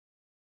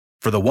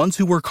For the ones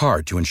who work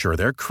hard to ensure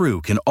their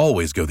crew can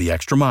always go the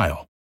extra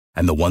mile,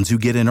 and the ones who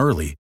get in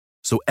early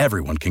so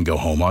everyone can go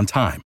home on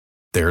time,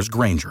 there's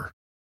Grainger,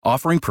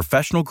 offering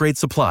professional-grade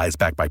supplies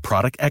backed by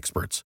product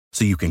experts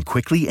so you can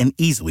quickly and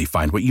easily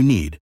find what you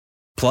need.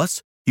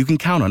 Plus, you can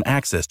count on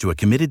access to a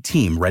committed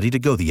team ready to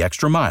go the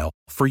extra mile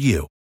for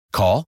you.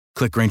 Call,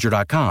 click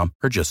Grainger.com,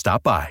 or just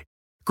stop by.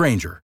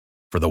 Grainger,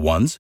 for the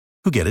ones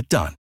who get it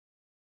done.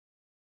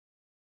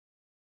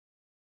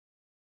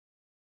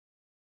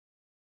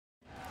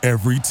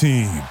 Every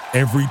team,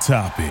 every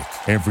topic,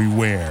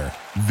 everywhere.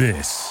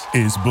 This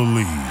is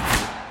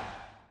Believe.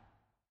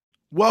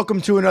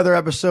 Welcome to another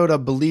episode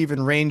of Believe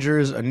in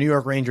Rangers, a New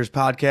York Rangers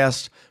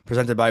podcast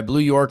presented by Blue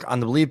York on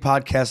the Believe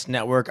Podcast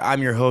Network.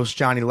 I'm your host,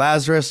 Johnny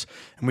Lazarus,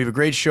 and we have a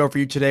great show for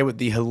you today with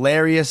the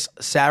hilarious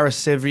Sara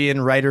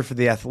Civian, writer for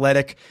The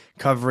Athletic,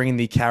 covering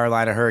the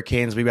Carolina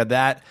Hurricanes. We've got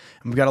that,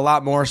 and we've got a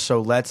lot more, so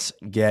let's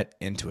get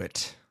into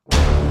it.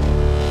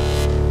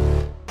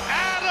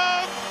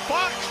 Adam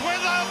Fox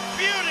with a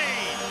beauty.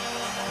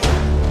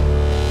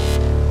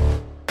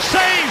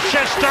 Save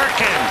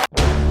Shesterkin.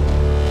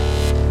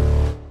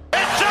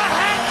 It's a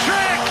hat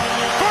trick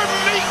for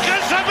Mika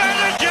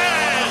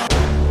Zibanejad.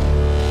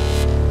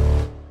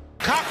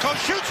 Kakko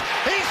shoots.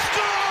 He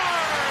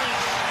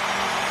scores.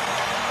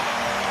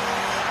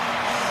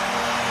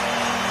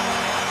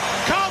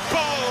 Kakko.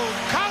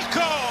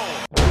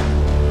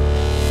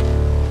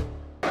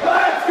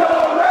 Let's go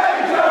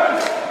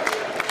Rangers!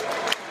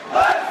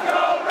 Let's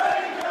go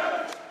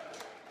Rangers!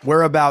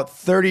 We're about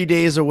 30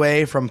 days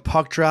away from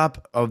puck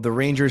drop of the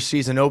Rangers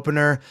season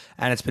opener,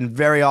 and it's been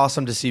very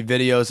awesome to see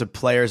videos of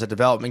players at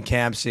development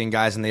camp, seeing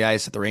guys on the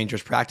ice at the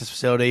Rangers practice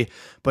facility,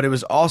 but it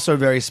was also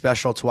very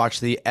special to watch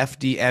the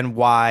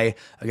FDNY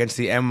against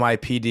the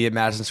NYPD at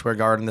Madison Square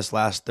Garden this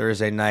last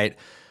Thursday night,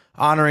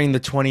 honoring the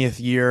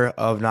 20th year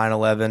of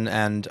 9/11,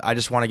 and I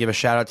just want to give a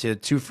shout out to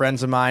two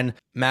friends of mine,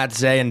 Matt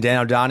Zay and Dan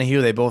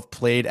O'Donohue. They both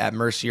played at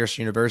Mercyhurst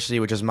University,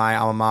 which is my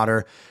alma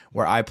mater,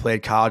 where I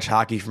played college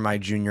hockey for my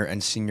junior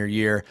and senior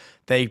year.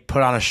 They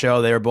put on a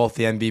show. They were both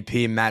the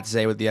MVP, Matt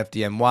Zay with the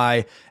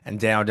FDNY and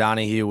Dan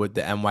O'Donohue with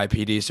the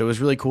NYPD. So it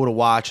was really cool to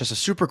watch. Just a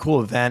super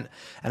cool event,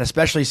 and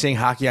especially seeing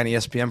hockey on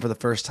ESPN for the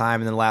first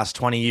time in the last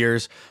 20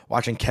 years,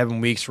 watching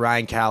Kevin Weeks,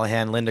 Ryan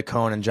Callahan, Linda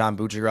Cohn, and John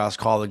Buccigross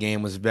call the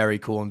game was very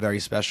cool and very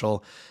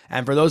special.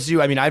 And for those of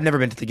you, I mean, I've never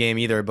been to the game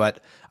either, but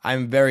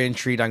I'm very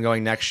intrigued on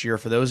going next year.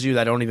 For those of you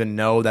that don't even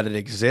know that it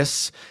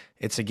exists,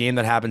 it's a game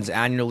that happens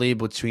annually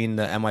between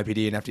the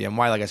NYPD and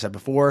FDNY, like I said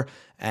before,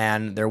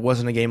 and there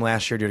wasn't a game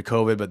last year due to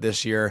COVID, but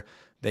this year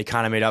they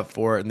kind of made up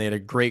for it, and they had a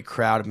great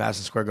crowd at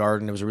Madison Square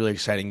Garden. It was a really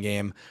exciting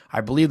game.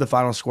 I believe the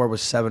final score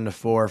was 7-4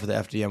 for the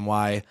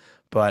FDNY,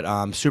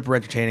 but super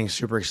entertaining,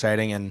 super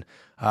exciting, and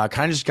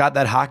kind of just got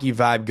that hockey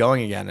vibe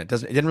going again. It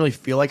didn't really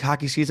feel like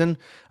hockey season.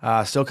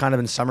 Still kind of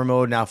in summer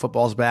mode now.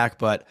 Football's back,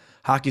 but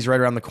hockey's right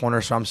around the corner,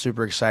 so I'm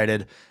super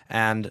excited.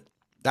 And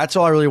that's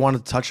all I really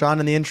wanted to touch on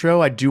in the intro.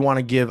 I do want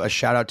to give a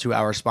shout out to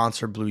our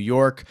sponsor, Blue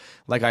York.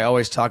 Like I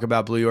always talk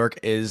about, Blue York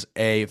is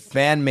a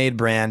fan-made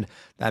brand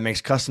that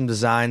makes custom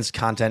designs,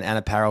 content, and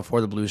apparel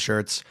for the Blue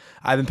Shirts.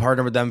 I've been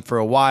partnered with them for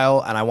a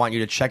while, and I want you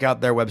to check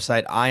out their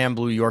website,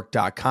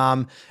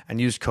 IamBlueYork.com,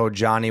 and use code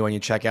Johnny when you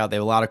check out. They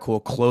have a lot of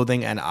cool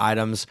clothing and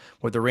items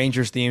with the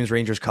Rangers themes,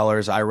 Rangers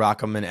colors. I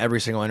rock them in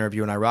every single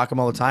interview, and I rock them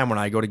all the time when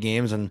I go to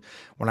games and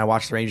when I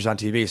watch the Rangers on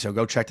TV. So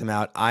go check them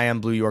out,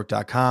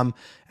 IamBlueYork.com,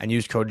 and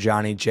use code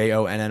Johnny,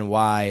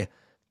 Jonny,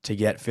 to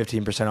get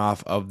 15%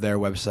 off of their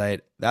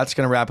website. That's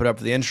going to wrap it up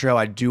for the intro.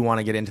 I do want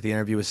to get into the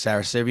interview with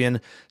Sara Civian,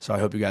 so I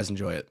hope you guys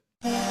enjoy it.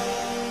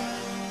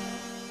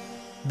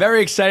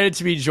 Very excited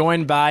to be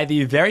joined by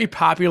the very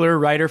popular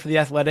writer for The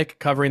Athletic,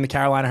 covering the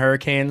Carolina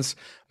Hurricanes,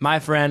 my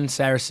friend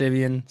Sara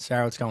Civian.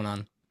 Sara, what's going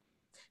on?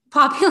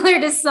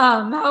 Popular to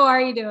some. How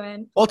are you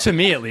doing? Well, to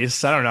me at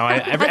least. I don't know.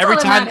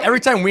 Every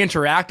time we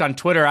interact on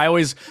Twitter,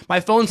 my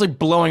phone's like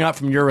blowing up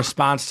from your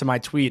response to my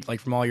tweet,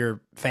 like from all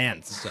your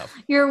fans and stuff.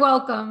 You're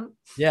welcome.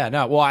 Yeah,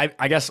 no. Well,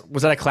 I guess,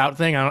 was that a clout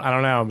thing? I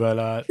don't know, but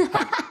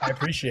I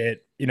appreciate,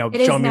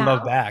 showing me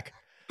love back.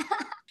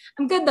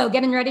 I'm good though.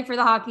 Getting ready for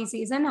the hockey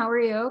season. How are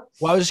you?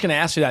 Well, I was just going to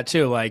ask you that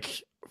too.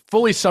 Like,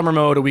 fully summer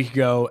mode a week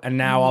ago, and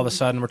now all of a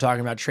sudden we're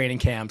talking about training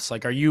camps.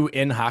 Like, are you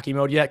in hockey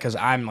mode yet? Because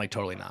I'm like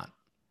totally not.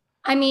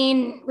 I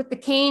mean, with the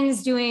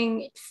Canes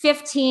doing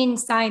 15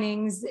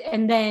 signings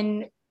and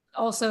then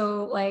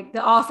also like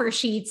the offer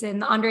sheets and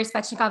the Andrei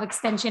Svechnikov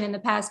extension in the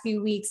past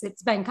few weeks,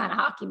 it's been kind of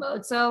hockey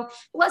mode. So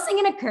blessing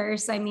and a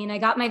curse. I mean, I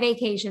got my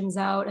vacations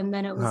out and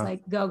then it was like,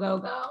 go, go,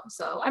 go.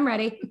 So I'm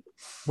ready.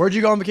 Where'd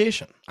you go on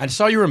vacation? I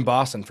saw you were in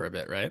Boston for a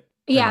bit, right?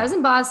 Yeah, I was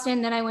in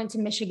Boston. Then I went to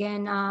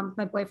Michigan.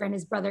 My boyfriend,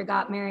 his brother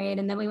got married.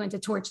 And then we went to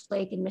Torch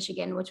Lake in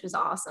Michigan, which was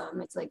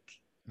awesome. It's like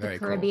the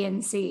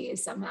Caribbean Sea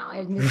somehow.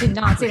 I did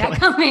not see that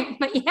coming.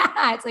 But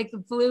yeah, it's like the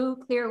blue,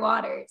 clear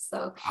water.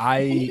 So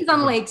things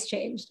on lakes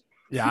changed.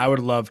 Yeah, I would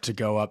love to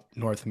go up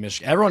north of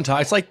Michigan. Everyone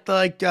talks I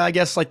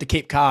guess like the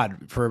Cape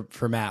Cod for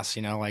Mass,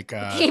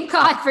 Cape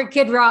Cod for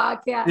Kid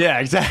Rock. Yeah. Yeah,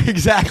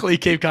 exactly.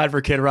 Cape Cod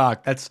for Kid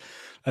Rock. That's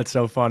That's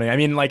so funny. I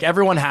mean, like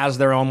everyone has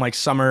their own like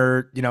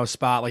summer,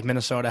 spot. Like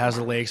Minnesota has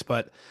the lakes,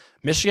 but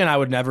Michigan I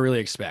would never really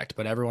expect.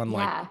 But everyone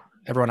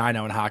everyone I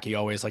know in hockey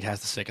always like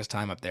has the sickest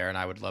time up there, and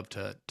I would love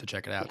to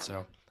check it out. Yeah.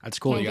 So that's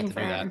cool you got to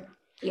do that.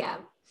 Yeah.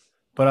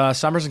 But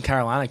summers in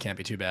Carolina can't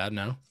be too bad,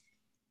 no?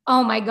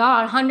 Oh my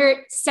God,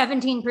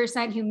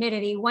 117%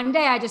 humidity. One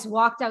day I just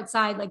walked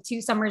outside like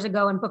 2 summers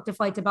ago and booked a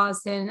flight to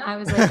Boston. I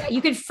was like,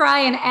 you could fry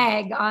an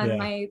egg on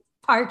my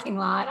parking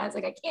lot. I was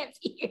like, I can't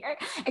be here.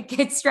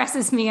 It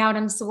stresses me out.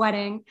 I'm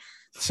sweating.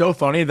 So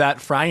funny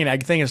that frying an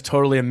egg thing is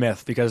totally a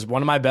myth because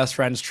one of my best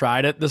friends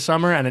tried it this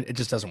summer and it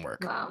just doesn't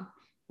work. Wow.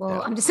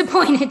 Well, I'm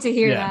disappointed to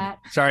hear that.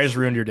 Sorry, I just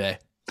ruined your day.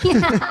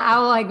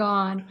 How will I go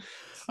on?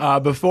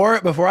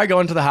 Before I go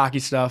into the hockey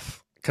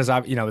stuff, because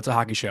it's a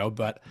hockey show,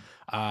 but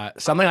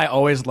something I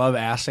always love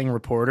asking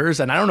reporters,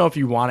 and I don't know if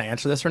you want to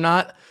answer this or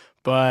not,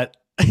 but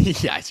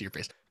yeah, I see your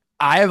face.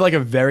 I have like a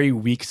very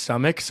weak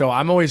stomach, so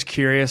I'm always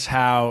curious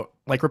how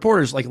like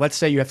reporters, like let's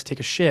say you have to take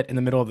a shit in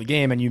the middle of the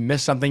game and you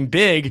miss something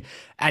big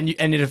and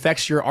it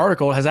affects your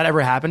article. Has that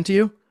ever happened to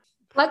you?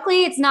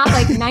 Luckily, it's not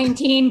like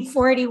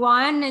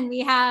 1941 and we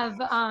have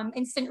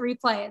instant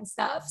replay and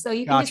stuff. So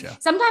you can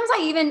sometimes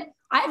I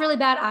have really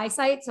bad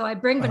eyesight, so I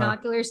bring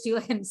binoculars to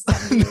him.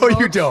 No,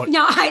 you don't.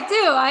 No,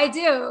 I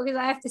do because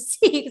I have to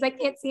see because I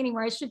can't see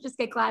anymore. I should just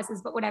get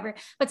glasses, but whatever.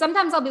 But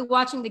sometimes I'll be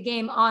watching the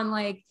game on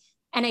like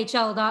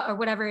NHL or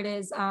whatever it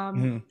is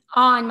on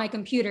my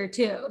computer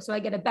too. So I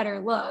get a better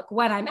look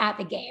when I'm at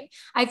the game.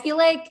 I feel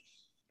like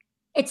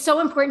it's so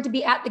important to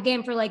be at the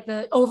game for like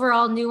the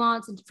overall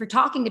nuance and for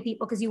talking to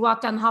people. Cause you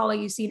walk down the hallway,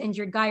 you see an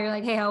injured guy, you're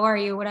like, hey, how are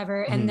you?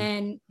 Whatever. And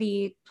then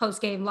the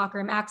post-game locker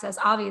room access,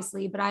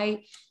 obviously, but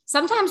I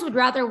sometimes would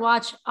rather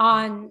watch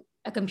on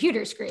a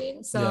computer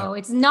screen. So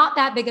it's not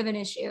that big of an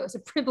issue.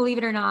 So believe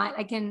it or not,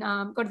 I can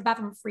go to the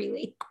bathroom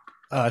freely.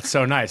 It's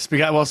so nice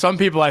because, well, some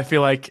people I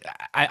feel like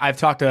I've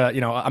talked to,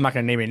 I'm not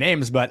going to name any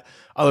names, but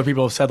other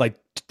people have said like,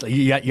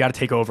 you got to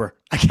take over.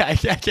 I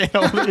can't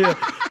hold you.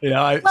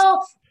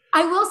 Well,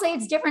 I will say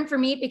it's different for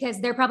me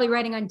because they're probably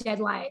writing on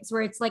deadlines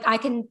where it's like, I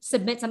can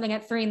submit something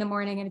at 3 a.m.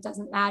 and it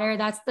doesn't matter.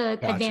 That's the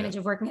advantage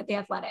of working at The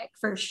Athletic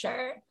for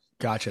sure.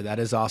 Gotcha. That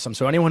is awesome.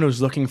 So anyone who's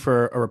looking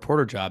for a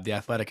reporter job, The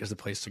Athletic is the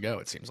place to go.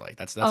 It seems like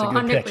that's a good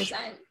 100%. Pitch.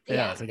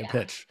 Yeah, that's a good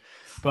pitch.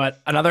 But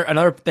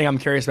another thing I'm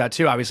curious about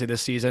too, obviously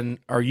this season,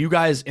 are you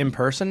guys in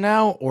person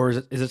now or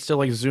is it still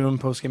like Zoom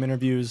post-game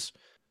interviews?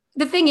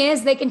 The thing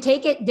is they can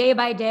take it day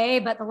by day,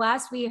 but the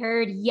last we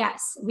heard,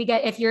 yes,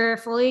 if you're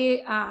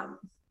fully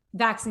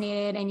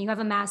vaccinated and you have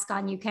a mask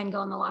on, you can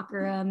go in the locker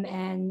room.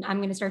 And I'm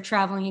going to start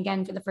traveling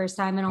again for the first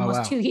time in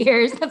almost 2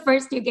 years. The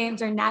first 2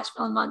 games are in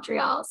Nashville and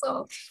Montreal.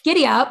 So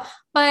giddy up,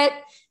 but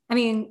I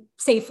mean,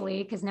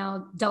 safely because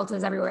now Delta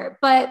is everywhere.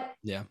 But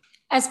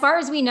as far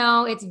as we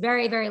know, it's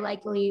very, very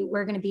likely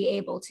we're going to be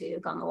able to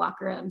go in the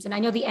locker rooms. And I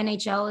know the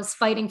NHL is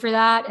fighting for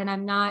that. And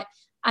I'm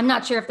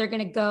not sure if they're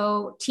going to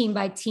go team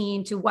by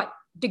team to what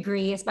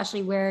degree,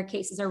 especially where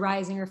cases are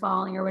rising or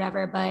falling or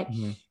whatever. But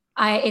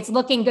it's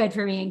looking good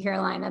for me in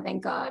Carolina.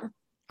 Thank God.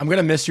 I'm going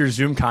to miss your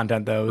Zoom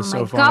content though. It was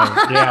so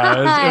funny.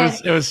 Yeah,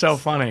 it was so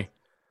funny.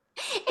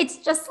 It's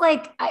just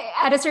like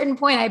at a certain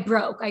point I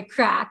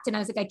cracked and I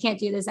was like, I can't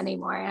do this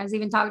anymore. And I was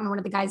even talking to one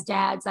of the guy's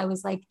dads. I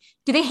was like,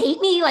 do they hate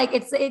me? Like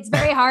it's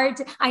very hard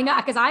to, I know,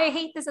 cause I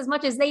hate this as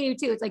much as they do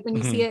too. It's like when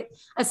you see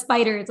a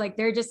spider, it's like,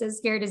 they're just as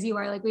scared as you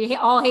are. Like we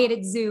all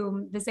hated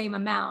Zoom the same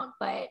amount,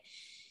 but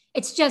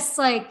it's just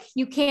like,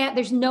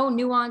 there's no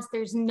nuance.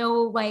 There's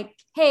no like,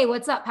 hey,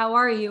 what's up? How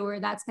are you? Or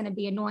that's going to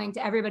be annoying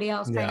to everybody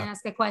else trying to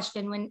ask a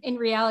question when in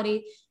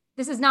reality,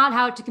 this is not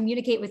how to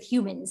communicate with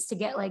humans to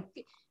get like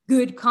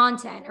good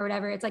content or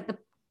whatever. It's like the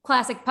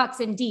classic pucks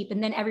in deep.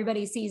 And then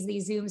everybody sees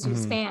these Zooms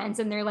who's fans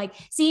and they're like,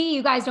 see,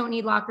 you guys don't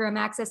need locker room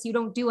access. You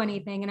don't do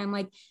anything. And I'm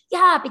like,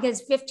 yeah,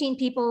 because 15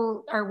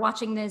 people are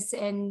watching this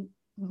and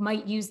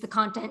might use the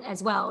content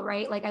as well.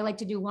 Right. Like I like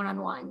to do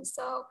one-on-one.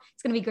 So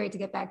it's going to be great to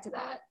get back to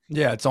that.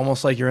 Yeah. It's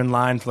almost like you're in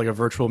line for like a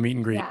virtual meet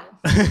and greet.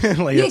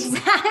 Yeah.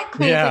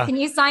 Exactly. Yeah. Like, can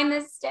you sign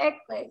this stick?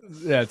 Like,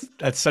 yeah.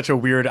 That's such a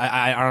weird,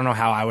 I don't know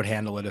how I would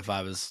handle it if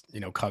I was,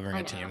 covering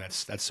a team.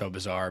 That's so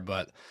bizarre,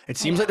 but it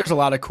seems like there's a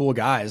lot of cool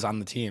guys on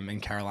the team in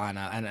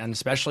Carolina. And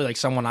especially like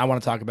someone I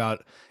want to talk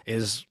about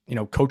is,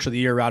 coach of the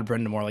year, Rod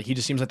Brind'Amour. Like he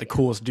just seems like the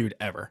coolest dude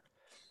ever.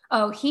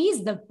 Oh,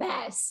 he's the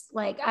best.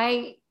 Like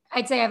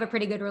I'd say I have a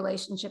pretty good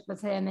relationship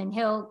with him and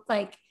he'll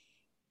like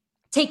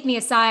take me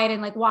aside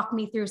and like walk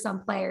me through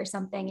some play or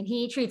something. And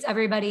he treats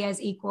everybody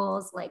as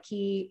equals. Like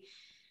he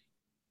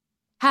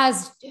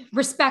has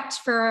respect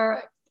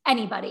for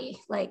anybody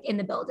like in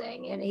the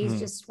building. And he's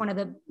just one of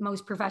the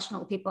most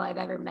professional people I've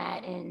ever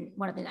met and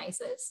one of the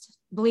nicest,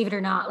 believe it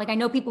or not. Like I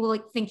know people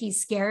like think he's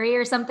scary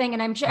or something.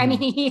 And I'm sure, I mean,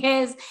 he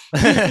is.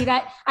 You see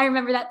that? I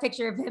remember that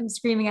picture of him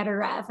screaming at a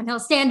ref and he'll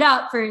stand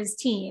up for his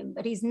team,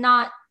 but he's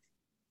not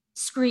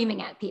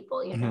screaming at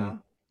people,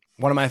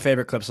 One of my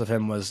favorite clips of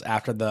him was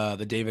after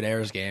the David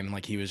Ayers game.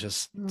 Like he was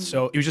just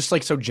so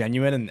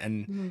genuine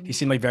and he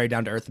seemed like very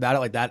down to earth about it.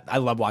 Like that, I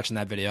love watching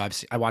that video.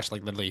 I watched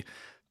like literally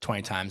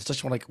 20 times. It's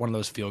just one of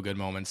those feel good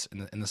moments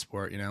in the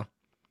sport,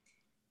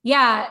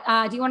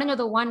 Yeah. Do you want to know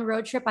the one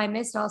road trip I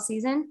missed all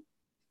season?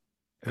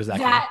 It was that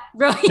That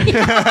really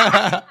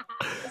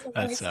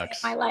That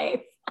sucks. my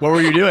life. What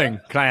were you doing?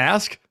 Can I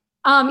ask?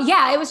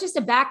 Yeah, it was just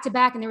a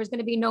back-to-back and there was going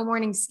to be no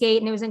morning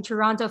skate and it was in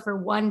Toronto for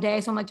one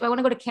day. So I'm like, do I want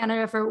to go to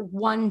Canada for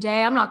one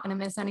day? I'm not going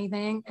to miss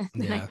anything.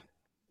 Yeah.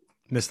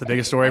 Missed the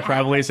biggest story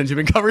probably since you've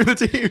been covering the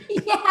team.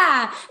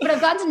 Yeah, but I've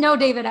gotten to know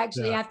David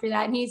actually after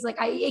that. And he's like,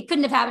 it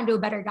couldn't have happened to a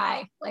better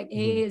guy. Like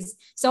he is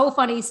so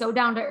funny, so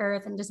down to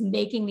earth and just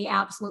making the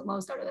absolute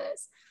most out of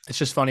this. It's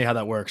just funny how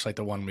that works. Like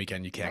the one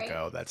weekend you can't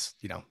go. That's,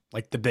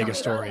 like the biggest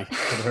story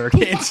for the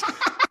Hurricanes.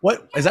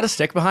 What is that a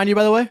stick behind you,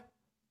 by the way?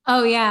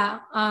 Oh yeah.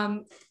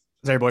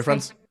 Is that your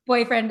boyfriend's?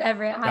 Boyfriend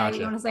Everett. Hi. Gotcha.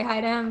 You want to say hi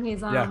to him?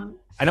 He's I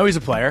know he's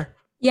a player.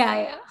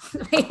 Yeah.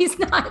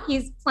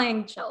 He's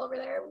playing chill over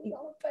there,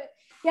 but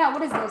yeah,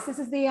 what is this? This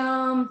is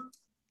the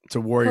It's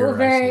a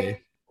Warrior. I see.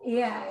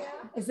 Yeah.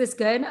 Is this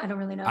good? I don't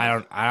really know. I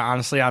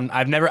honestly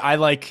I've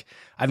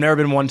never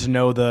been one to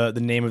know the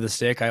name of the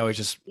stick. I always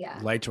just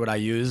liked what I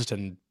used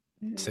and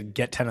to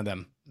get 10 of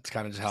them. It's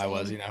kind of just how I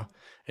was,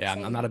 Yeah,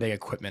 I'm not a big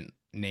equipment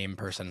name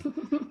person.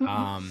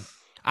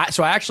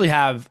 So I actually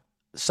have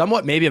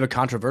somewhat maybe of a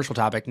controversial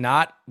topic,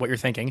 not what you're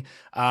thinking.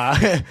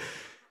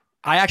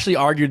 I actually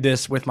argued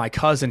this with my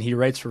cousin. He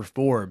writes for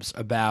Forbes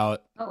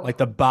about like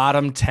the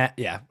bottom 10.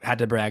 Yeah, had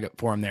to brag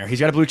for him there. He's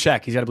got a blue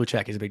check. He's a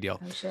big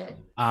deal. Oh shit.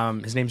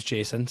 His name's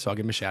Jason, so I'll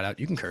give him a shout out.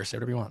 You can curse, say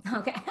whatever you want.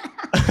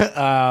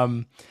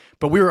 Okay.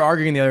 But we were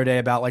arguing the other day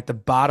about like the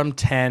bottom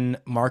 10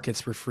 markets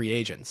for free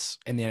agents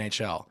in the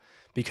NHL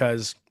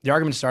because the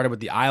argument started with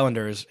the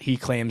Islanders. He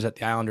claims that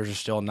the Islanders are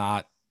still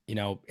not,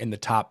 in the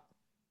top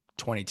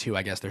 22.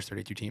 I guess there's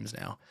 32 teams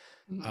now.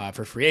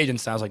 For free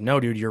agents. And I was like, no,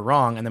 dude, you're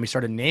wrong. And then we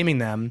started naming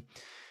them.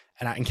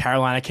 And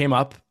Carolina came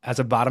up as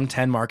a bottom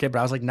 10 market, but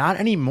I was like, not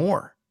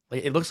anymore.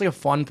 Like, it looks like a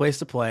fun place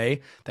to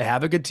play. They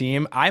have a good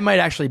team. I might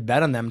actually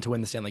bet on them to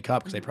win the Stanley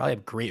Cup because they probably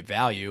have great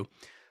value.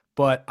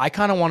 But I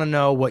kind of want to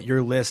know what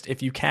your list,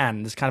 if you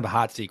can, this is kind of a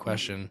hot seat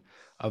question,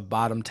 of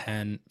bottom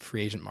 10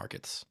 free agent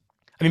markets.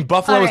 I mean,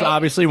 Buffalo is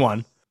obviously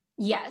one.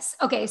 Yes.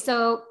 Okay.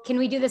 So can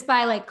we do this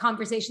by like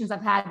conversations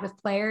I've had with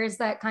players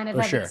that kind of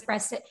have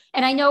expressed it?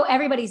 And I know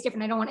everybody's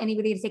different. I don't want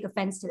anybody to take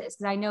offense to this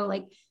because I know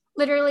like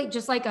literally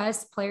just like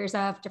us, players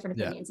have different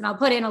opinions. And I'll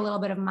put in a little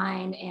bit of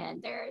mine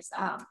and theirs.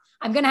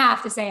 I'm going to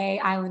have to say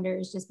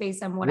Islanders just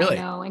based on what I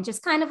know and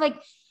just kind of like,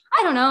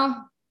 I don't know,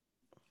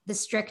 the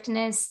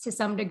strictness to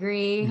some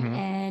degree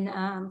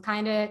and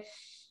kind of,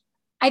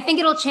 I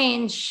think it'll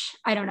change.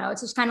 I don't know.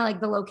 It's just kind of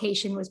like the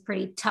location was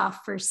pretty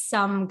tough for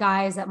some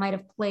guys that might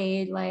have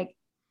played like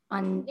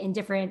in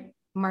different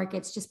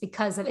markets just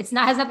because of it's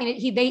not has nothing.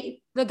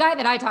 The guy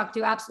that I talked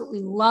to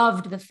absolutely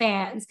loved the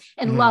fans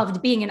and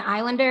loved being an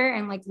Islander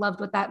and like loved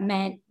what that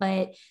meant,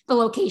 but the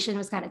location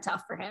was kind of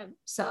tough for him.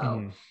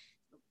 So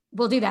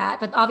we'll do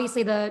that. But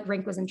obviously the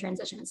rink was in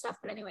transition and stuff.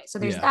 But anyway, so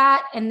there's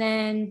that, and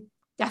then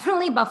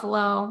definitely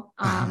Buffalo,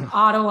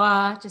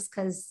 Ottawa, just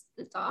because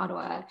it's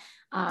Ottawa.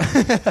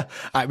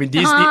 I mean,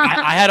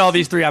 I had all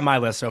these three on my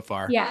list so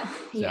far. Yeah.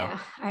 All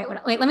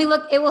right. Wait, let me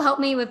look. It will help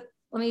me with.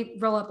 Let me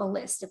roll up a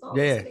list of all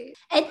cities.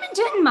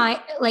 Edmonton might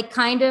like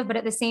kind of, but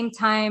at the same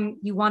time,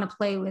 you want to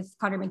play with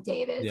Connor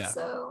McDavid. Yeah.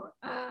 So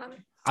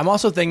I'm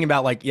also thinking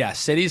about like,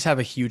 cities have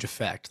a huge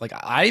effect. Like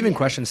I even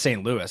question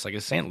St. Louis. Like,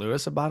 is St.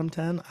 Louis a bottom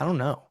 10? I don't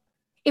know.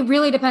 It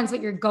really depends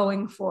what you're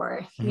going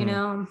for. You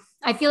know,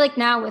 I feel like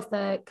now with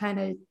the kind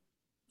of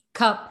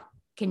cup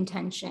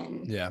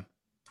contention,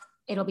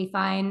 it'll be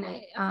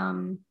fine.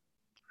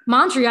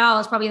 Montreal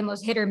is probably the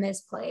most hit or miss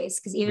place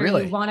because either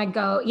you want to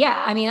go.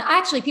 Yeah. I mean,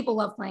 actually people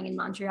love playing in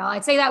Montreal.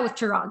 I'd say that with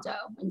Toronto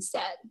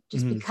instead,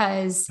 just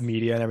because the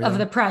media and everything of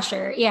the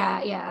pressure.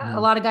 Yeah.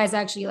 A lot of guys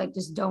actually like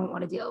just don't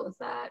want to deal with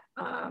that.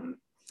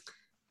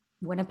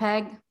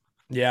 Winnipeg.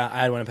 Yeah.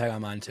 I had Winnipeg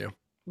on mine too.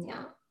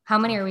 Yeah. How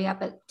many are we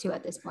up to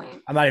at this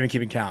point? I'm not even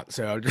keeping count.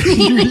 So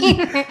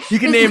you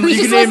can name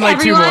like everyone.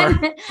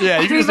 2 more. Yeah.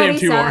 You can just name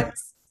 2 more.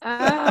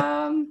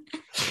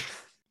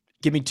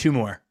 Give me 2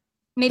 more.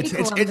 Maybe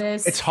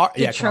Columbus. It's hard.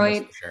 Detroit. Yeah,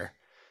 Columbus, for sure.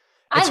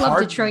 I love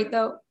Detroit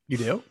though. You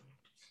do?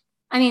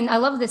 I mean, I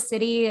love the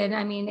city and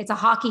I mean, it's a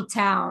hockey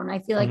town. I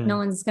feel like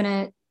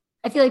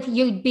I feel like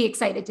you'd be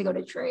excited to go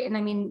to Detroit. And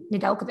I mean,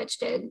 Nedeljkovic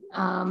did.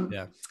 And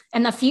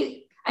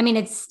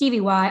it's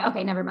Stevie Y.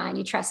 Okay, never mind.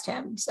 You trust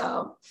him.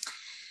 So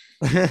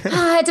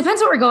it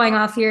depends what we're going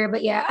off here.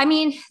 But yeah, I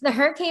mean, the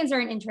Hurricanes are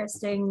an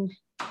interesting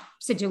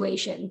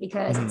situation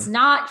because it's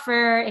not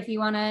for if you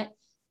want to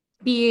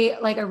be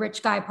like a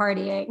rich guy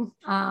partying.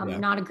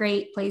 Not a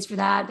great place for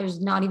that.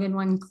 There's not even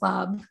one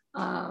club.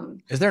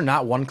 Is there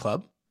not one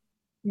club?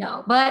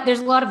 No, but there's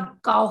a lot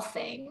of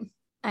golfing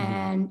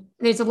and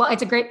it's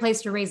a great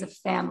place to raise a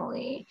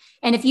family.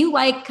 And if you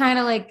like kind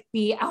of like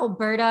the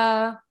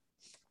Alberta,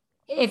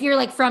 if you're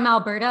like from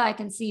Alberta, I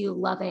can see you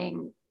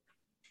loving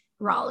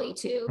Raleigh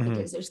too,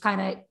 because there's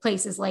kind of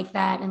places like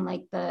that and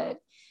like the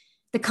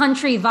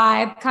country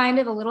vibe kind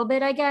of a little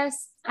bit, I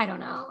guess. I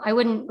don't know. I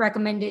wouldn't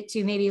recommend it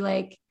to maybe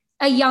like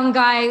a young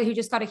guy who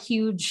just got a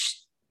huge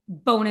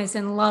bonus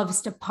and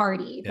loves to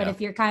party. But if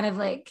you're kind of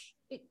like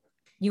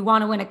you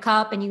want to win a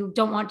cup and you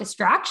don't want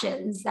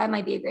distractions, that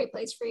might be a great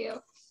place for you.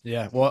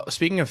 Yeah. Well,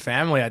 speaking of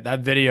family, that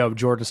video of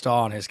Jordan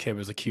Stahl and his kid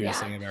was the cutest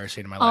thing I've ever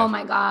seen in my life. Oh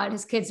my God.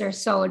 His kids are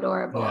so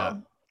adorable. Yeah.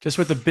 Just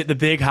with the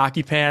big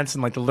hockey pants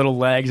and like the little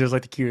legs. It was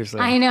like the cutest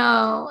thing. I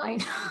know.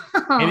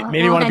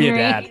 Maybe want to be a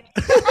dad.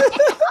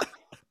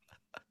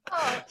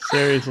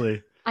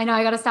 Seriously. I know.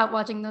 I got to stop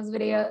watching those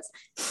videos.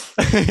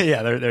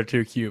 Yeah, they're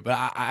too cute.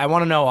 But I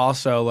want to know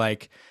also,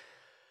 like,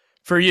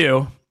 for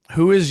you,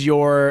 who is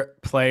your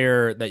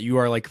player that you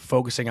are like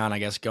focusing on, I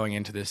guess, going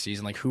into this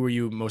season? Like, who are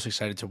you most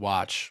excited to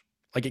watch?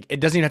 Like, it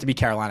doesn't even have to be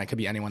Carolina. It could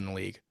be anyone in the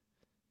league.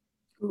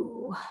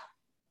 Ooh.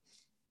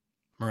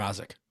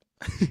 Mrazek.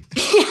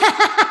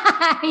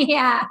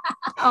 Yeah.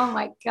 Oh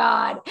my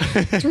God.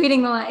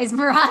 Tweeting the line. Is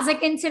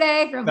Mrazek in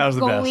today from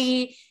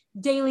Goalie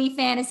Daily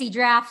Fantasy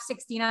Draft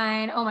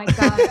 69? Oh my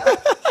God.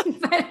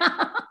 But,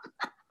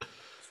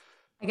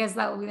 I guess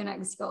that will be the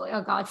next goalie.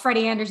 Oh God.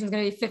 Freddie Anderson's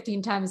going to be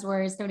 15 times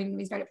worse. Don't even get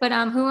me started. But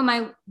who am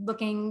I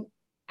looking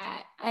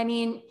at? I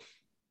mean,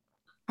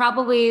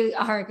 probably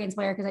a Hurricanes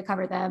player because I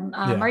covered them.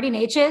 Marty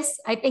Necas.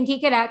 I think he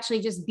could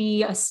actually just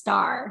be a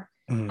star.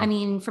 I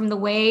mean, from the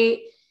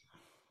way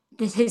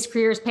his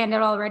career is panned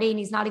out already, and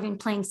he's not even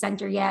playing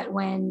center yet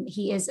when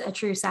he is a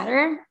true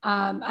center.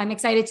 I'm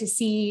excited to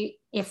see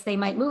if they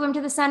might move him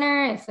to the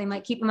center, if they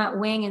might keep him at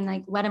wing and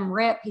like let him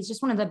rip. He's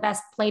just one of the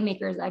best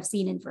playmakers I've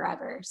seen in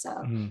forever.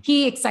 So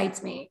he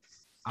excites me.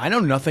 I know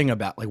nothing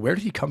about, like, where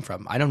did he come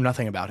from? I know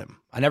nothing about him.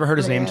 I never heard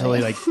his name until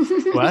he, like,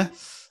 what?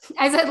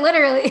 I said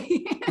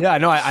literally. Yeah,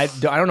 no, I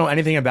don't know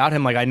anything about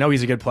him. Like, I know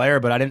he's a good player,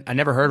 but I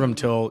never heard of him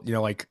till,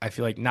 like, I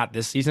feel like not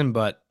this season,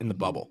 but in the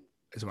bubble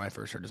is when I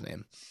first heard his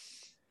name.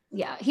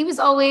 Yeah, he was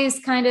always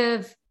kind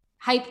of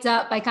hyped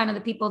up by kind of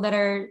the people that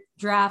are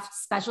draft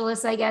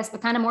specialists, I guess,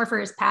 but kind of more for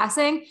his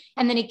passing.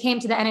 And then he came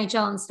to the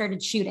NHL and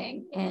started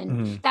shooting.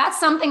 And that's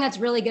something that's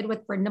really good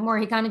with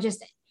Brind'Amour. He kind of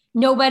just,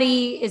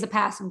 nobody is a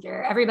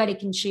passenger. Everybody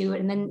can shoot.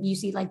 And then you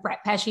see like Brett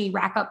Pesce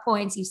rack up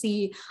points. You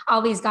see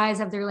all these guys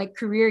have their like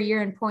career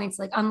year in points,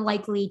 like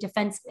unlikely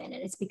defensemen. And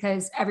it's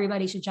because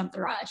everybody should jump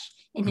the rush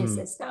in his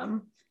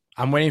system.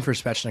 I'm waiting for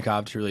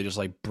Svechnikov to really just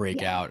like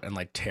break out and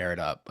like tear it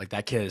up. Like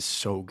that kid is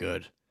so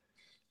good.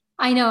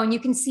 I know. And you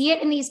can see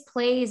it in these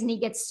plays, and he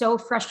gets so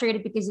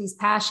frustrated because he's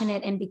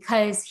passionate and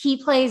because he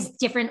plays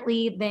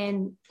differently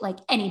than like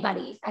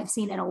anybody I've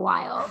seen in a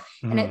while.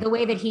 And the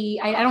way that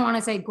I don't want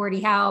to say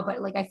Gordie Howe,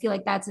 but like, I feel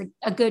like that's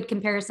a good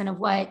comparison of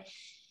what,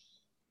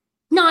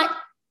 not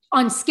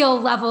on skill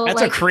level. That's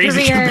like a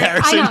crazy career.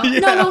 comparison. I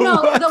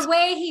know. Yeah. No. The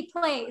way he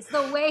plays,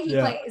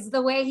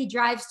 the way he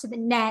drives to the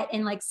net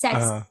and like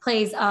sets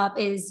plays up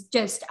is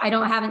just,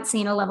 haven't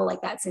seen a level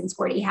like that since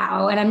Gordie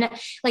Howe. And I'm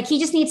not like, he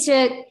just needs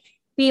to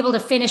be able to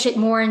finish it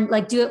more and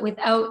like do it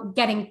without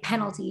getting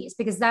penalties,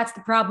 because that's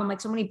the problem.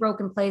 Like so many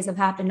broken plays have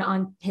happened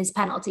on his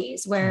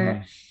penalties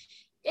where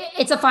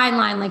it's a fine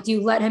line. Like, do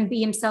you let him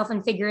be himself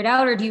and figure it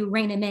out, or do you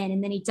rein him in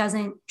and then he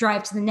doesn't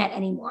drive to the net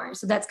anymore?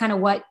 So that's kind of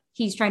what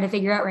he's trying to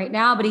figure out right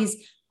now, but he's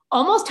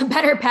almost a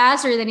better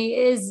passer than he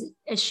is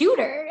a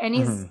shooter. And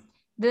he's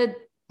the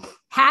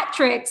hat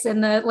tricks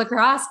and the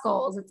lacrosse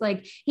goals. It's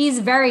like, he's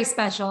very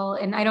special.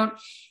 And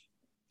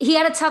he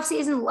had a tough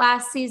season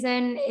last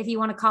season, if you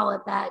want to call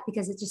it that,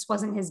 because it just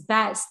wasn't his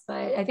best.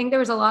 But I think there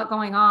was a lot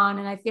going on,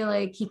 and I feel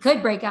like he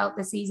could break out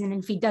this season.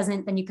 And if he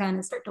doesn't, then you kind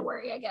of start to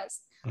worry, I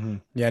guess.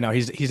 Yeah, no,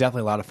 he's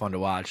definitely a lot of fun to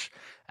watch.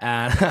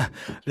 And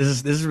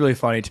this is really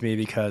funny to me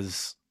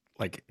because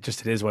like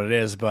just it is what it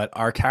is. But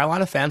are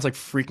Carolina fans like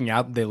freaking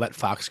out that they let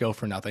Fox go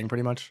for nothing,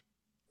 pretty much?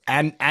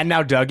 And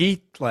now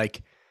Dougie,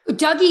 like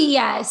Dougie,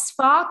 yes.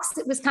 Fox,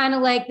 it was kind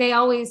of like they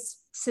always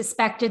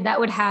suspected that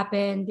would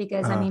happen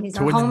because I mean he's a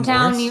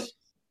hometown.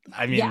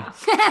 Yeah,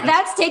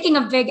 that's taking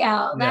a big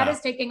L. That is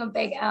taking a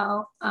big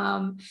L.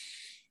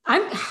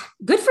 I'm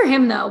good for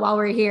him though. While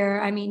we're here,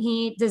 I mean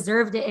he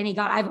deserved it, and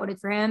I voted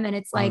for him. And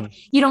it's like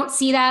you don't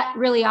see that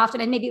really often.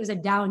 And maybe it was a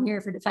down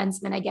year for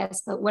defensemen, I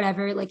guess, but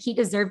whatever. Like he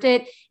deserved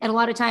it. And a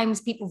lot of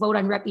times people vote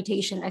on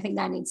reputation. I think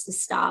that needs to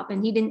stop.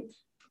 And he didn't.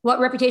 What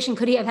reputation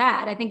could he have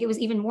had? I think it was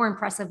even more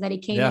impressive that he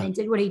came in and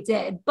did what he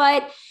did.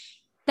 But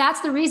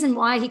that's the reason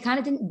why he kind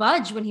of didn't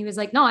budge when he was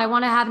like, no, I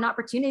want to have an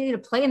opportunity to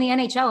play in the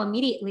NHL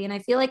immediately. And I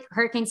feel like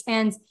Hurricanes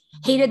fans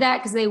hated that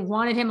because they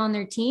wanted him on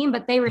their team,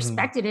 but they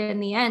respected it in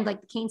the end.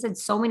 Like the Canes had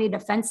so many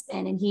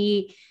defensemen, and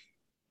he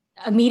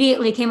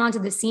immediately came onto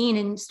the scene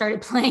and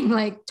started playing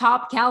like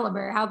top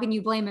caliber. How can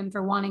you blame him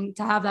for wanting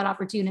to have that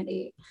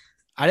opportunity?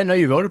 I didn't know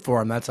you voted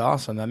for him. That's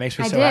awesome. That makes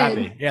me so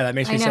happy. Yeah, that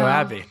makes me so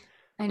happy.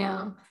 I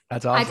know.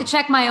 That's awesome. I had to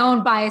check my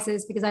own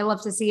biases because I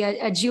love to see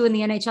a Jew in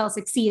the NHL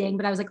succeeding,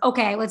 but I was like,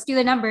 okay, let's do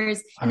the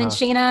numbers. And then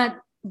Shayna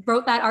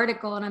wrote that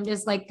article, and I'm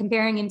just like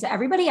comparing him to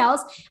everybody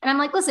else. And I'm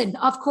like, listen,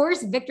 of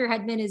course, Victor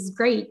Hedman is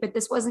great, but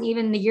this wasn't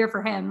even the year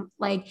for him.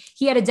 Like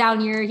he had a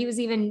down year. He was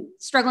even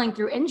struggling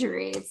through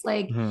injury. It's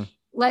like,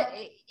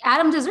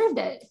 Adam deserved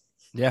it.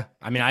 Yeah.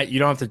 I mean, you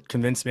don't have to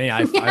convince me.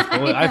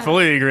 I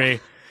fully agree,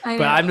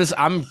 but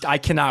I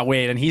cannot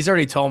wait. And he's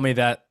already told me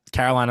that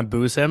Carolina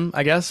boos him,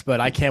 I guess,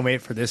 but I can't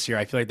wait for this year.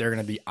 I feel like they're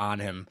going to be on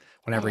him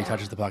whenever he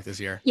touches the puck this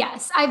year.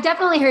 Yes, I've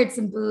definitely heard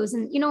some boos,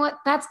 and you know what?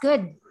 That's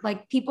good.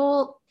 Like,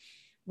 people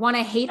want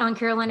to hate on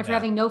Carolina for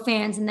having no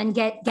fans and then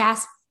get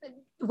gas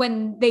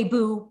when they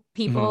boo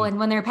people and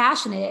when they're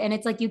passionate. And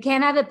it's like, you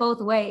can't have it both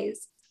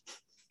ways.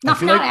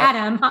 Not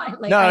Adam.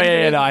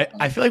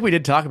 I feel like we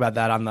did talk about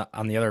that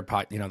on the other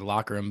pod, the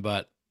locker room,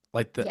 but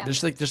like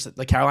just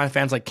the Carolina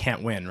fans like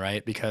can't win,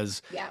 right?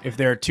 Because if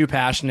they're too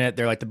passionate,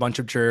 they're like the bunch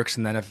of jerks,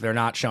 and then if they're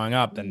not showing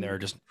up, then they're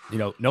just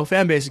no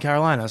fan base in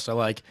Carolina. So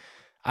like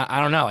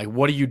I don't know, like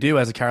what do you do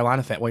as a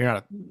Carolina fan? Well, you're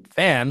not a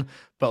fan,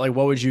 but like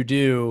what would you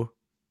do?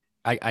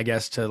 I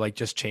guess to like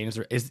just change.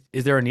 Is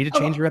there a need to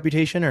change your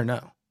reputation or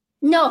no?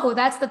 No,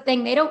 that's the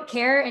thing. They don't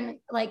care, and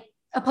like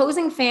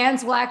opposing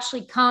fans will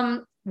actually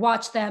come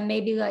watch them,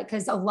 maybe like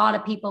because a lot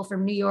of people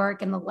from New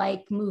York and the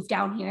like move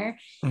down here,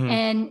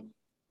 and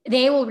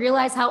they will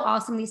realize how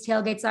awesome these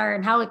tailgates are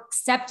and how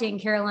accepting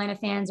Carolina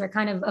fans are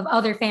kind of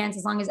other fans,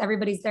 as long as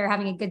everybody's there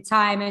having a good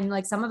time. And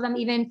like some of them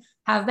even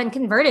have been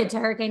converted to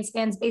Hurricanes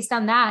fans based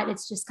on that.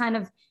 It's just kind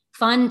of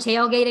fun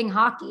tailgating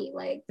hockey.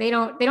 Like they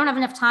don't have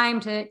enough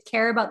time to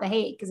care about the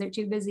hate because they're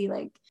too busy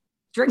like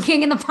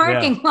drinking in the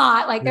parking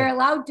lot. Like they're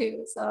allowed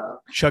to. So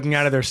chugging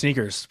out of their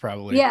sneakers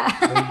probably.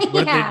 Yeah.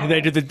 Did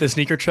they do the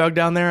sneaker chug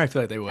down there? I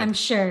feel like they would. I'm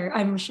sure.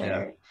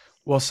 Yeah.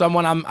 Well,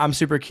 someone I'm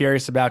super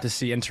curious about to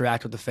see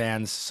interact with the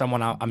fans,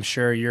 someone I'm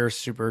sure you're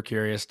super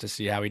curious to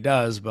see how he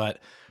does, but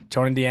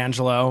Tony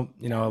DeAngelo,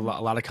 a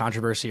lot of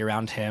controversy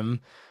around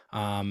him.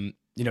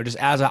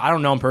 Just I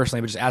don't know him personally,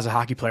 but just as a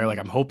hockey player, like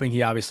I'm hoping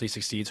he obviously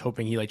succeeds,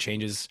 hoping he like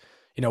changes,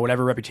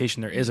 whatever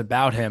reputation there is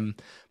about him.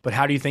 But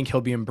how do you think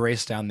he'll be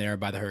embraced down there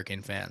by the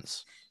Hurricane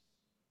fans?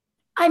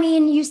 I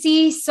mean, you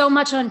see so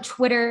much on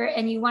Twitter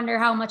and you wonder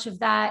how much of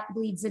that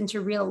bleeds into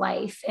real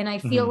life. And I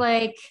feel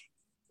like,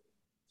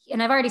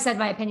 and I've already said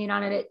my opinion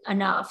on it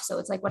enough. So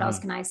it's like, what else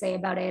can I say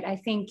about it? I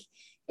think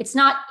it's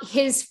not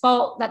his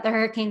fault that the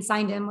Hurricanes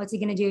signed him. What's he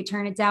going to do?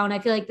 Turn it down? I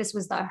feel like this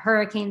was the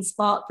Hurricanes'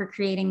 fault for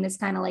creating this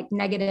kind of like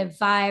negative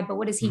vibe, but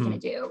what is he going to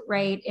do?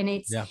 Right. And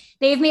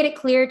they've made it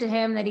clear to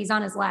him that he's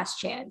on his last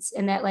chance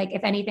and that like,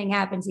 if anything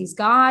happens, he's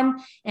gone.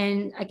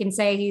 And I can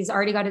say he's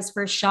already got his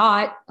first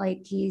shot. Like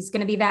he's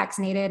going to be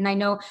vaccinated. And I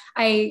know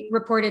I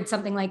reported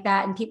something like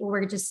that and people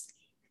were just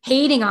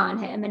hating on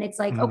him. And it's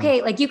like,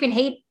 okay, like you can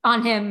hate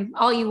on him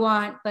all you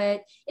want,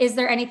 but is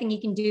there anything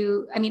you can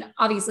do? I mean,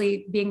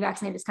 obviously being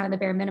vaccinated is kind of the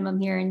bare minimum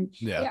here, and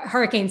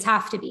Hurricanes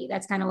have to be.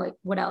 That's kind of like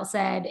what El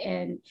said.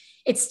 And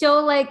it's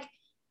still like,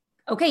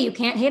 okay, you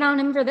can't hate on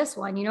him for this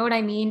one. You know what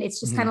I mean? It's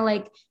just kind of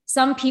like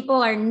some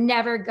people are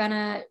never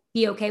gonna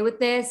be okay with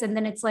this. And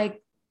then it's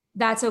like,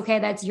 that's okay.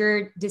 That's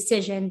your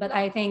decision. But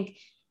I think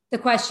the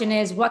question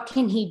is, what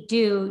can he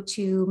do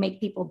to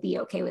make people be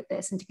okay with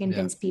this and to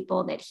convince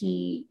people that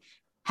he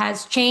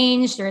has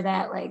changed or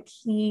that like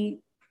he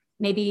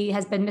maybe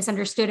has been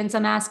misunderstood in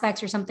some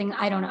aspects or something.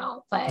 I don't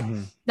know, but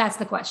that's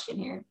the question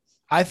here.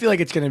 I feel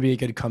like it's going to be a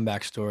good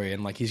comeback story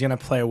and like he's going to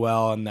play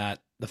well and that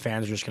the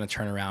fans are just going to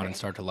turn around and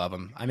start to love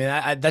him. I mean,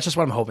 that's just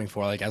what I'm hoping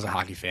for, like as a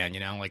hockey fan,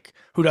 like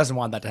who doesn't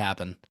want that to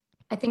happen?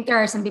 I think there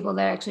are some people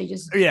that actually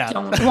just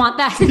don't want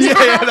that to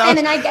happen.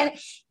 And I get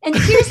it. And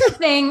here's the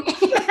thing.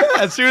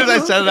 As soon as I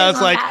said it, I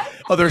was like,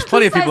 oh, there's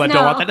plenty of people that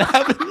don't want that to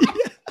happen.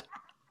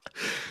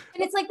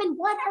 And it's like, then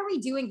what are we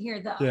doing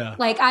here though? Yeah.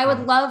 Like I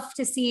would love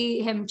to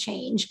see him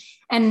change.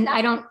 And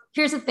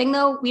here's the thing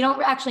though, we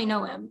don't actually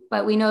know him,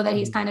 but we know that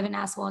he's kind of an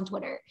asshole on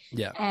Twitter.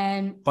 Yeah.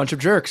 And bunch of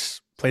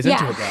jerks plays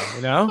into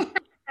it though,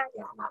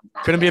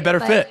 Couldn't be a better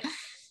fit.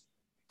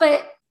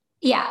 But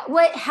yeah,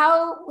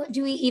 how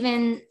do we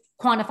even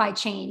quantify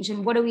change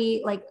and what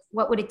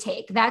would it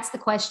take? That's the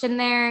question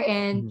there.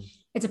 And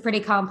it's a pretty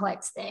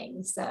complex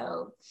thing.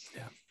 So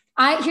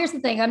here's the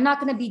thing. I'm not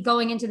going to be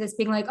going into this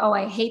being like, oh,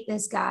 I hate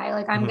this guy.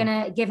 Like I'm going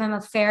to give him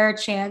a fair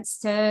chance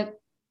to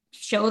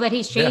show that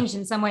he's changed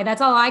in some way.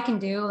 That's all I can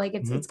do. Like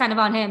it's kind of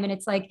on him. And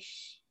it's like,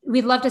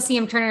 we'd love to see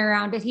him turn it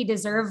around. Did he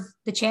deserve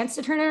the chance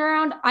to turn it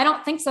around? I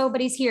don't think so, but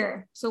he's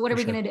here. So what are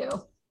we going to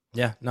do?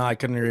 Yeah, no, I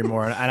couldn't agree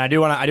more. And I do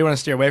want to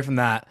steer away from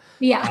that.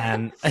 Yeah.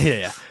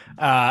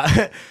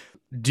 And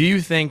do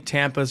you think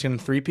Tampa's going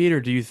to three-peat,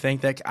 or do you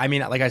think that, I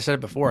mean, like I said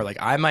before, like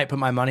I might put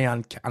my money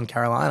on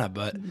Carolina,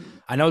 but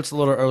I know it's a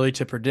little early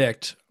to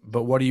predict,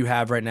 but what do you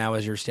have right now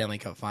as your Stanley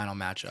Cup final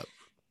matchup?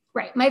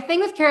 Right. My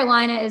thing with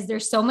Carolina is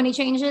there's so many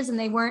changes and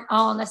they weren't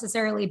all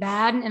necessarily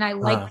bad. And I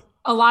like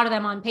a lot of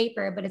them on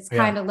paper, but it's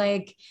kind of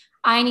like,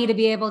 I need to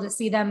be able to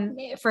see them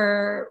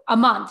for a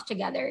month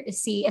together to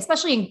see,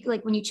 especially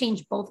like when you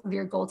change both of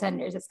your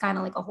goaltenders, it's kind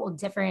of like a whole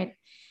different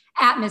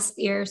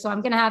atmosphere. So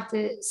I'm going to have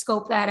to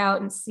scope that out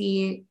and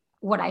see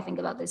what I think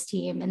about this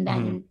team and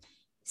then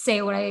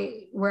say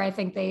where I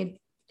think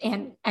they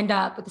end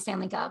up with the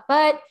Stanley Cup.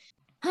 But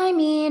I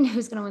mean,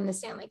 who's going to win the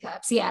Stanley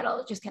Cup?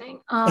 Seattle. Just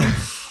kidding.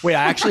 Wait,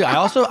 I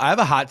have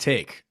a hot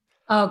take.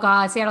 Oh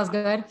God, Seattle's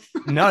good.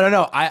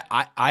 No.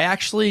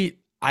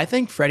 I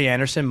think Freddie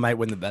Anderson might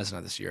win the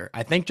Vezina this year.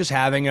 I think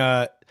having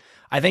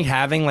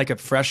like a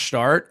fresh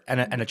start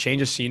and a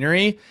change of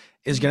scenery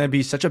is going to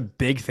be such a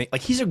big thing.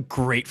 Like he's a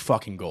great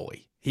fucking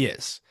goalie. He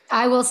is.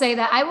 I will say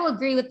that I will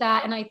agree with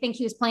that. And I think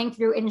he was playing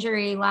through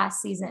injury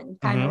last season,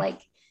 kind of like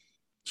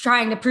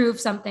trying to prove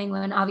something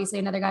when obviously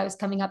another guy was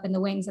coming up in the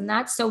wings. And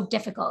that's so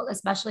difficult,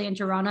 especially in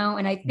Toronto.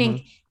 And I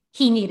think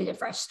he needed a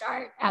fresh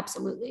start.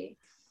 Absolutely.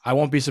 I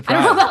won't be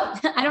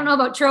surprised. I don't know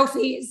about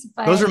trophies,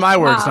 but those are my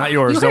words, not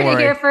yours. Don't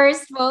worry. Here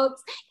first,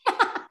 folks.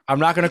 I'm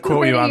not going to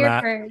quote you on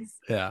that. First.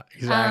 Yeah,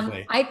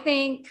 exactly. I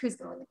think who's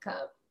going to win the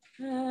cup?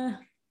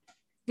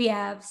 The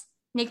Avs.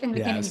 Nathan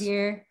McKinnon's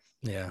here.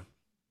 Yeah.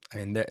 I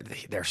mean,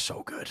 they're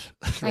so good.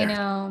 I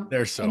know.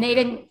 They're so and they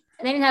good.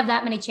 didn't have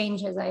that many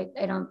changes. I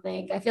don't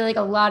think. I feel like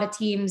a lot of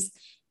teams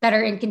that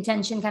are in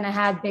contention kind of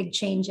had big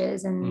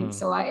changes. And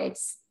so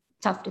it's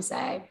tough to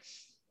say.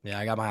 Yeah,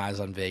 I got my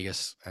eyes on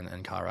Vegas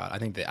and Colorado. I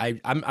think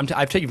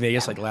I've taken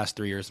Vegas like the last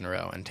 3 years in a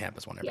row, and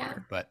Tampa's won every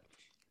year, but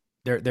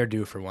they're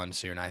due for one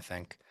soon, I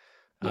think.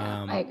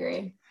 Yeah, I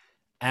agree.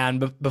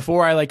 And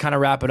before I like kind of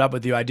wrap it up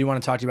with you, I do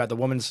want to talk to you about the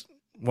women's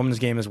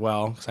game as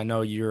well, because I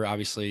know you're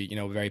obviously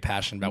very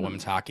passionate about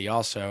women's hockey.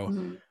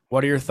 Also,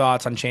 what are your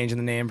thoughts on changing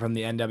the name from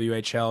the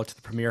NWHL to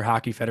the Premier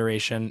Hockey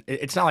Federation?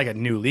 It's not like a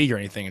new league or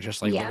anything; it's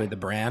just like literally the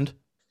brand.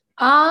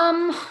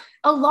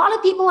 A lot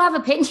of people have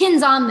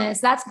opinions on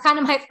this. That's kind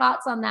of my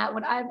thoughts on that.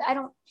 What I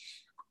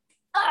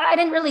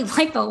didn't really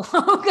like the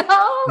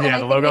logo. Yeah,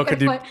 the logo could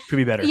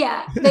be better.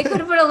 Yeah, they could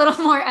have put a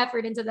little more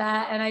effort into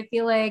that. And I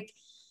feel like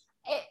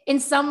in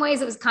some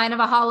ways it was kind of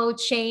a hollow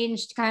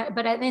change,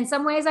 but in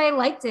some ways I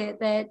liked it,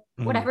 that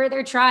whatever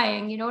they're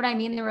trying, you know what I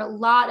mean? There were a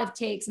lot of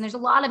takes, and there's a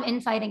lot of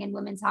infighting in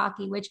women's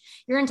hockey, which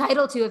you're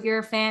entitled to if you're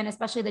a fan,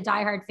 especially the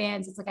diehard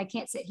fans. It's like, I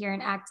can't sit here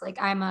and act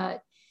like I'm a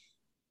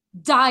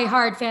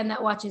diehard fan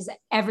that watches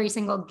every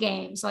single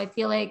game. So I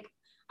feel like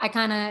I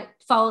kind of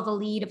follow the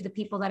lead of the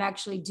people that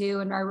actually do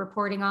and are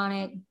reporting on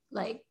it,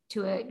 like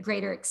to a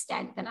greater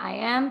extent than I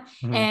am.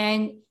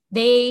 And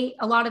a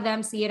lot of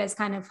them see it as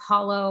kind of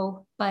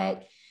hollow,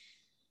 but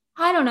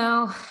I don't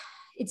know.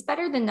 It's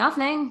better than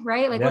nothing,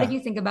 right? Like, what did you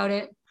think about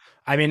it?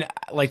 I mean,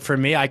 like for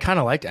me, I kind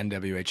of liked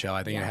NWHL.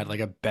 I think it had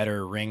like a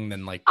better ring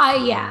than like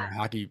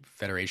Hockey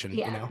Federation,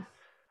 you know?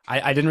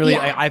 I didn't really,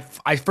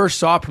 I first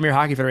saw Premier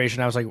Hockey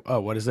Federation. I was like,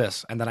 oh, what is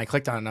this? And then I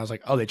clicked on it and I was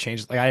like, oh, they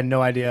changed. Like, I had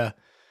no idea,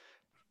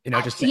 it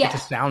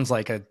just sounds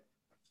like I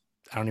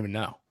don't even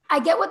know. I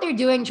get what they're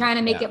doing, trying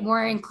to make it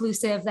more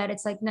inclusive, that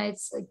it's like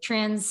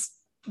trans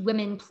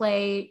women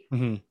play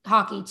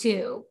hockey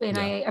too. And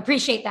I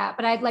appreciate that,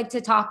 but I'd like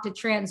to talk to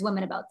trans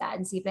women about that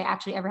and see if they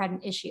actually ever had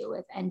an issue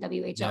with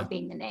NWHL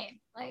being the name.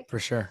 Like, for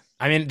sure.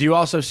 I mean, do you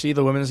also see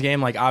the women's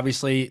game? Like,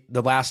 obviously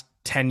the last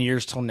 10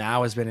 years till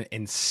now has been an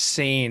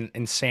insane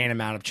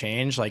amount of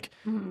change. Like,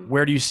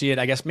 where do you see it?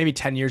 I guess maybe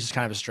 10 years is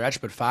kind of a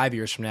stretch, but 5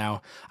 years from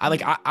now,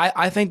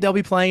 I think they'll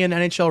be playing in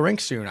NHL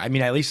rink soon. I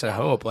mean, at least I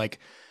hope. Like,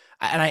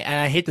 and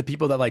I hate the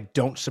people that like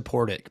don't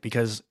support it,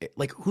 because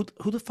like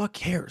who the fuck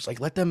cares? Like,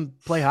 let them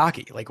play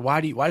hockey. Like,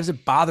 why does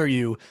it bother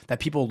you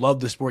that people love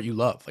the sport you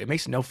love? Like, it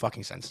makes no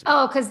fucking sense to me.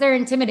 Oh, because they're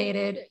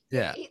intimidated.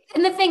 Yeah.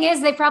 And the thing is,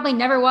 they probably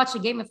never watched a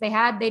game. If they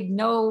had, they'd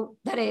know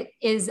that it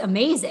is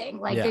amazing.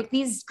 Like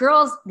these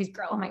girls,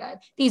 oh my God,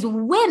 these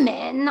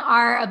women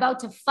are about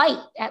to fight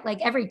at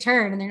like every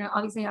turn, and they're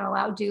obviously not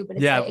allowed to.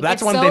 But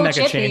that's one thing that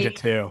could change it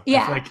too.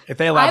 Yeah, if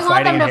they allow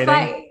fighting and hitting.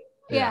 Fight.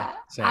 Yeah,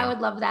 I would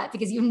love that,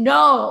 because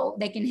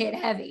they can hit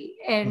heavy,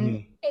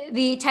 and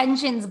the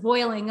tensions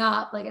boiling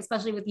up, like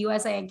especially with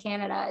USA and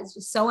Canada, is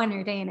just so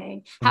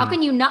entertaining. How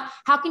can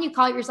you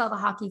call yourself a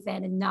hockey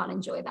fan and not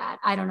enjoy that?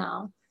 I don't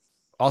know.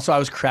 Also, I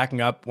was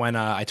cracking up when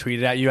I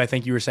tweeted at you. I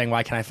think you were saying,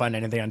 why can't I find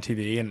anything on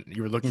TV? And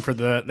you were looking for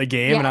the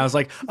game, and I was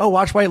like, oh,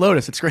 watch White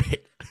Lotus. It's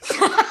great.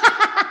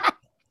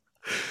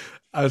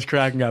 I was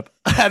cracking up.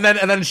 And then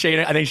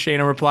Shayna, I think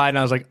Shayna replied, and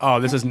I was like, oh,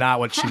 this is not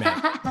what she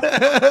meant.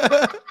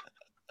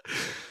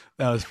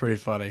 That was pretty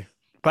funny.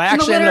 But I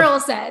actually in the literal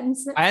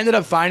sense. I ended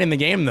up finding the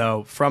game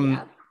though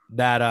from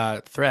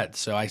that thread.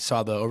 So I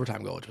saw the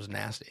overtime goal, which was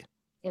nasty.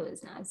 It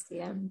was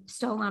nasty. I'm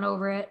still not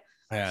over it.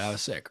 Yeah, that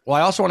was sick. Well,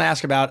 I also want to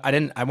ask about,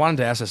 I wanted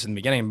to ask this in the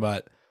beginning,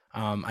 but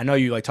I know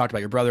you like talked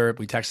about your brother.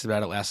 We texted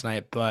about it last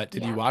night, but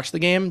did you watch the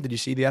game? Did you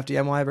see the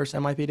FDNY versus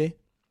NYPD?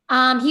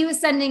 He was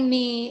sending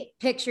me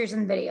pictures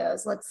and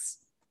videos. Let's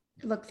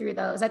look through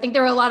those. I think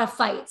there were a lot of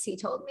fights, he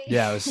told me.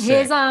 Yeah, it was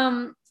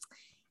sick.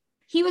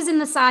 He was in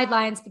the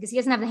sidelines because he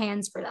doesn't have the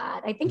hands for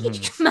that. I think he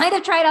might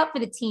have tried out for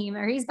the team,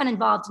 or he's been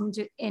involved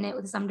in it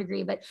with some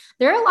degree, but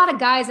there are a lot of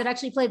guys that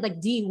actually played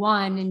like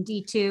D1 and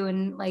D2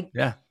 and like,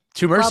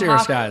 two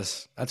Mercyhurst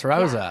guys. That's where I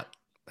was at.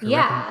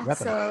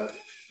 So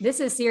this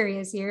is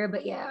serious here,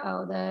 but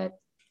the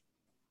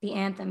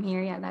anthem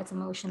here. Yeah. That's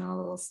emotional,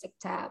 little stick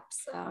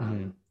taps.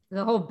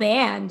 The whole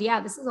band.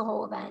 Yeah. This is a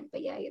whole event,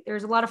 but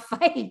there's a lot of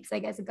fights. I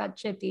guess it got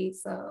chippy.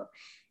 So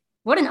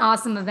what an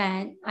awesome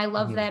event. I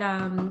love that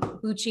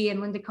Bucci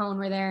and Linda Cohn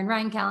were there, and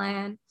Ryan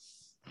Callahan.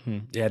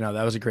 Yeah, no,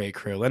 that was a great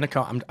crew. Linda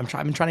Cohn, I've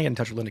been trying to get in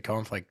touch with Linda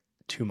Cohn for like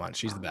 2 months.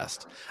 She's the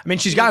best. I mean,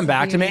 she's gotten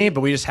back to me,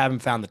 but we just haven't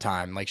found the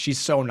time. Like, she's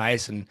so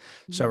nice and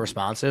so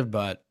responsive,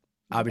 but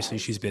obviously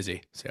she's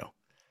busy. So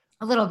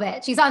a little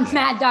bit. She's on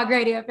Mad Dog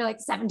Radio for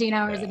like 17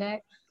 hours a day.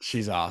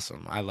 She's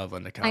awesome. I love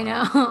Linda Connor. I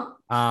know.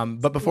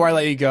 But before I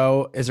let you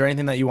go, is there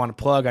anything that you want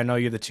to plug? I know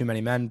you have the Too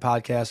Many Men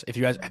podcast. Have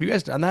you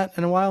guys done that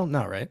in a while?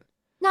 No, right?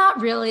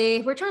 Not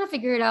really. We're trying to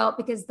figure it out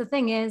because the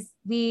thing is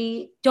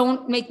we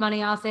don't make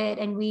money off it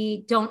and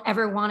we don't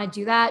ever want to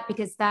do that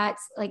because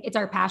that's like, it's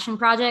our passion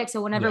project.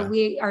 So whenever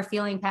we are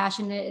feeling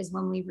passionate is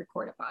when we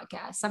record a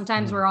podcast.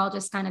 Sometimes we're all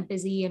just kind of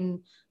busy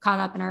and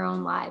caught up in our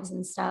own lives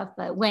and stuff.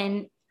 But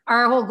when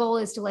our whole goal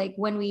is to like,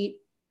 when we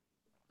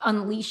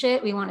unleash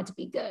it, we want it to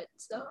be good.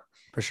 So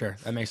for sure.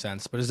 That makes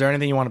sense. But is there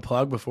anything you want to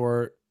plug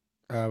before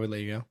we let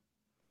you go?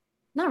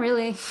 Not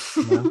really.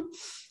 No?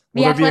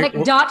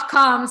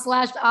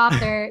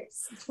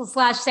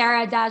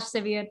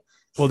 theathletic.com/author/Sarah-Sivian.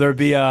 Will there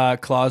be a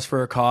clause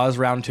for a cause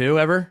round 2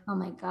 ever? Oh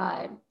my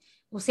God.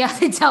 We'll see how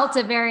the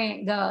Delta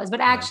variant goes, but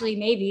actually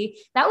maybe.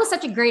 That was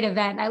such a great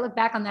event. I look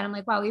back on that. I'm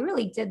like, wow, we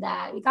really did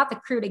that. We got the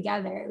crew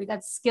together. We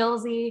got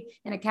Skillsy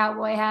in a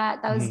cowboy hat.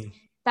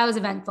 That was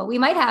eventful. We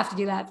might have to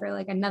do that for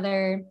like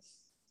another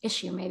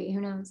issue, maybe.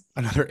 Who knows?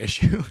 Another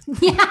issue?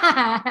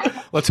 Yeah.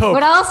 Let's hope.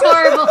 What else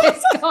horrible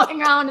is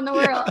going around in the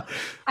world?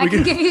 I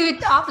can give you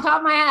off the top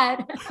of my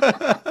head.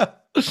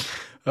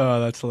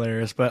 Oh, that's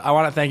hilarious. But I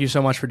want to thank you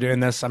so much for doing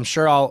this. I'm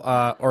sure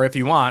I'll, or if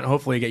you want,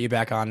 hopefully get you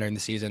back on during the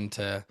season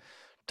to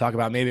talk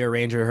about maybe a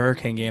Ranger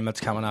Hurricane game that's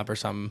coming up or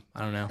something.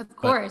 I don't know. Of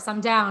course, I'm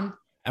down.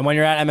 And when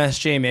you're at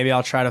MSG, maybe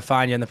I'll try to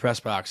find you in the press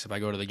box if I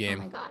go to the game.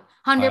 Oh my God.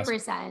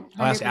 100%.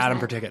 I'll ask Adam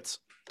for tickets.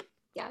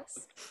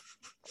 Yes.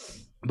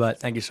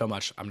 But thank you so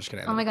much. I'm just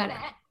going to end Oh my God.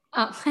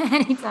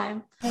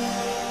 Anytime.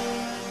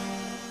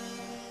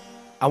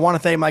 I want to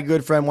thank my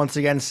good friend once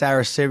again,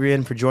 Sarah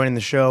Sivian, for joining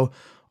the show.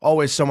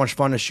 Always so much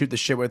fun to shoot the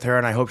shit with her,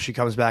 and I hope she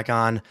comes back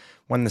on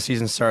when the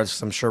season starts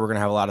because I'm sure we're going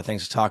to have a lot of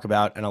things to talk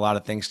about and a lot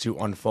of things to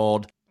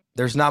unfold.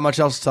 There's not much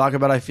else to talk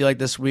about, I feel like,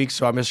 this week,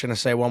 so I'm just going to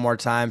say one more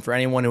time, for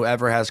anyone who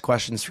ever has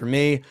questions for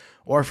me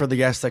or for the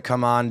guests that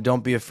come on,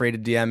 don't be afraid to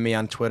DM me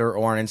on Twitter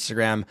or on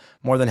Instagram.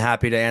 More than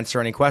happy to answer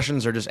any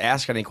questions or just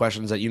ask any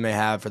questions that you may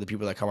have for the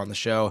people that come on the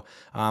show.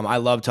 I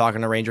love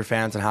talking to Ranger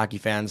fans and hockey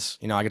fans.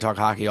 You know, I could talk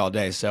hockey all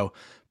day, so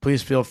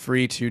please feel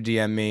free to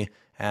DM me,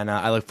 and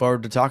I look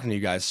forward to talking to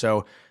you guys.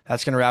 So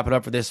that's going to wrap it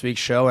up for this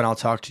week's show, and I'll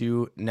talk to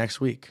you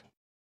next week.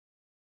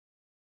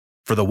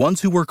 For the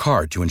ones who work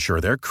hard to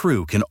ensure their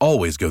crew can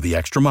always go the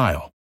extra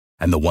mile,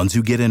 and the ones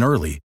who get in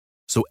early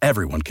so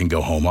everyone can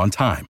go home on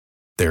time,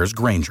 there's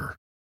Grainger,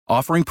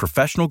 offering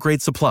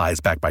professional-grade supplies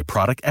backed by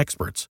product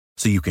experts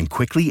so you can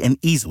quickly and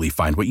easily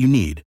find what you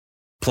need.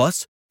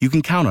 Plus, you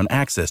can count on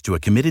access to a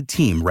committed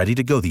team ready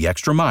to go the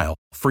extra mile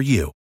for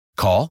you.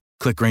 Call,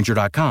 click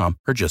Grainger.com,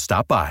 or just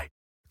stop by.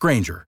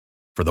 Grainger,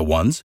 for the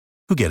ones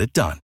who get it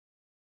done.